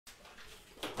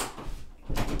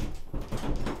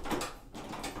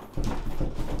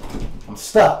I'm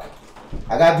stuck.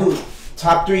 I gotta do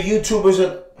top 3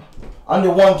 YouTubers under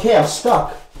 1K. I'm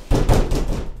stuck.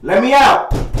 Let me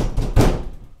out.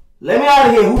 Let me out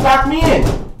of here. Who locked me in?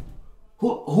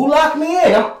 Who locked me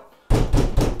in?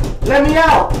 Let me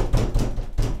out.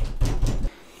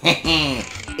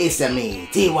 It's me,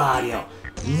 T.Wario,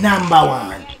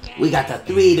 #1. We got the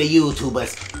 3 the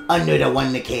YouTubers under the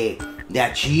 1K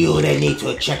that you they need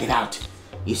to check it out.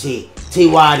 You see,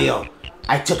 T.Wario,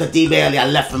 I took a TBelly, I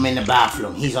left him in the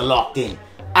bathroom. He's locked in.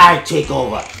 I take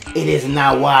over. It is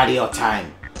now Wario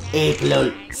time.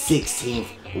 April 16th,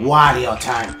 Wario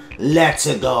time. Let's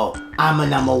go. I'm a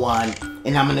 #1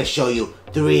 and I'm gonna show you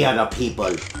 3 other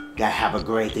people that have a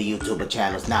great YouTuber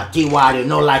channels. Now T.Wario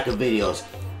no like the videos.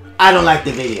 I don't like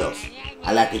the videos.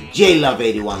 I like the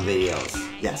JLove81 videos.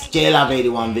 Yes,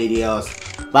 JLove81 videos.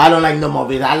 But I don't like no more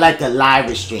videos. I like the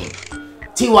live stream.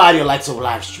 T.Wario likes the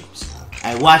live streams.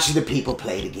 I watch the people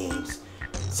play the games.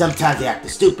 Sometimes they act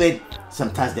stupid.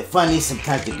 Sometimes they're funny.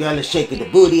 Sometimes the girl is shaking the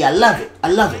booty. I love it.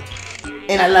 I love it.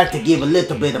 And I like to give a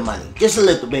little bit of money. Just a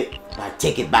little bit. But I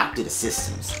take it back to the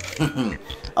systems.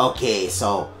 Okay,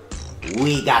 so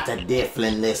we got a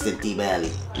different list in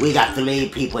TBelly. We got 3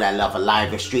 people that love a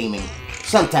live streaming.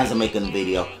 Sometimes I'm making a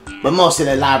video, but most of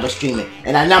the live streaming.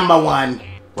 And I'm #1.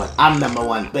 Well, I'm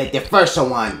 #1, but the first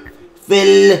one,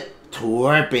 Phil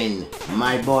Twerpin.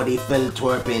 My buddy Phil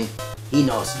Twerpin. He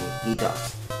knows me. He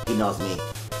does. He knows me.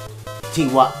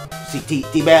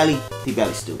 TBelly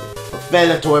stupid. But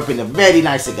Phil Twerpin, a very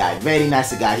nice guy. Very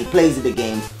nice guy. He plays the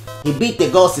game. He beat the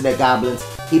Ghosts of the Goblins.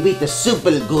 He beat the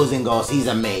Super Ghouls and Ghosts. He's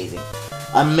amazing.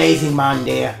 Amazing man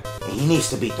there. And he needs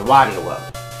to beat the Wario World.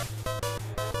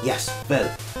 Yes, Phil.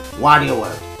 Wario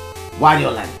World.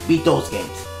 Wario Land. Beat those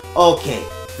games. Okay.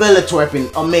 Phil Twerpin,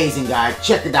 amazing guy.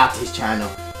 Check it out his channel.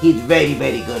 He's very,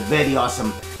 very good. Very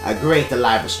awesome. A great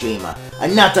live streamer.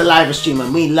 Another live streamer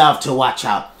we love to watch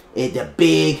out is the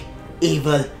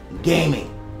BigEvilGaming.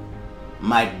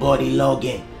 My buddy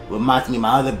Logan. Reminds me of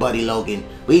my other buddy Logan.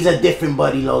 But he's a different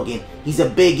buddy Logan. He's a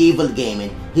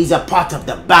BigEvilGaming. He's a part of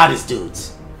the baddest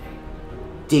dudes.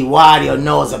 T.Wario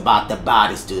knows about the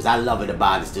baddest dudes. I love it, the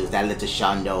baddest dudes. That little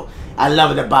Shondo. I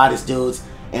love it, the baddest dudes.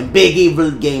 And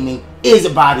BigEvilGaming is the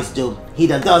baddest dude. He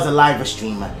does a live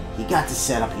streamer. He got the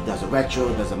setup. He does a retro,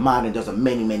 does a modern, does a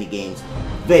many games.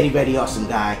 Very, very awesome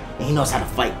guy. And he knows how to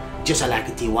fight. Just like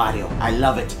a T.Wario. I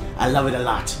love it. I love it a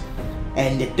lot.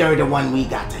 And the third one we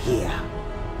got here.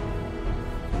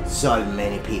 So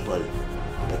many people.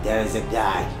 But there is a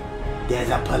guy. There's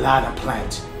a Palada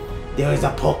plant. There is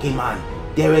a Pokemon.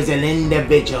 There is an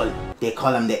individual. They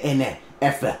call him the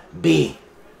NFB.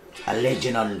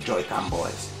 Original Joy-Con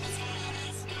boys.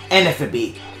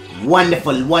 NFB.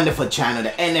 Wonderful, wonderful channel.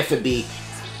 The NFB.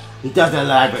 He does the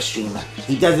live streamer.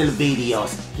 He does the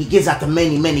videos. He gives out the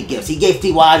many gifts. He gave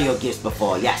T.Wario gifts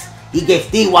before. Yes. He gave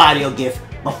T.Wario gift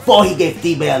before he gave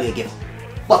TBelly a gift.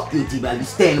 Fuck you, TBelly.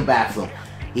 Stay in the bathroom.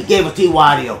 He gave a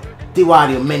T.Wario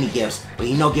many gifts, but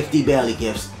he no give TBelly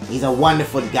gifts. He's a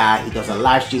wonderful guy. He does a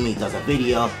live stream, he does a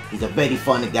video. He's a very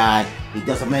funny guy. He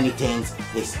does many things.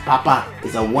 His papa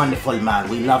is a wonderful man.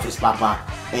 We love his papa.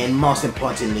 And most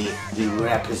importantly, he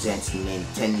represents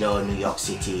Nintendo New York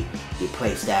City. The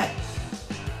place that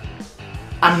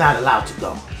I'm not allowed to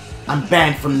go. I'm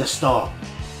banned from the store.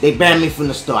 They banned me from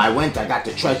the store. I went, I got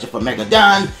the treasure for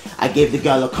Megadon. I gave the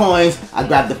girl the coins. I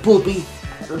grabbed the booty,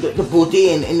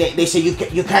 and they said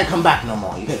you can't come back no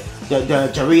more. The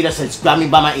Jarita said, grab me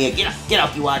by my ear. Get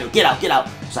out, you Wario. Get out.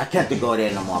 So I can't go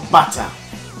there no more. But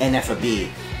NFB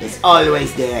is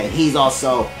always there. And he's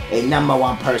also a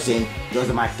 #1 person. Those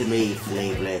are my 3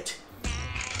 favorite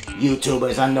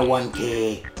YouTubers under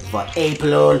 1K for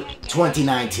April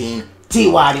 2019.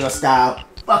 T.Wario style.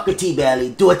 Fuck a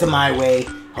TBelly. Do it my way.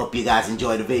 Hope you guys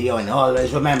enjoy the video. And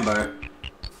always remember,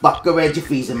 fuck a Reggie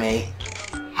Fils-Aimé.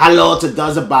 Hello to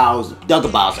Dugga Bowser,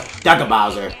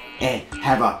 and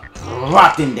have a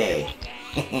rotten day.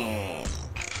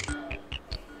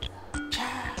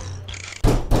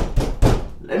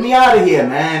 Let me out of here,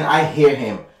 man. I hear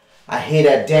him. I hear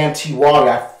that damn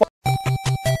T.Wario.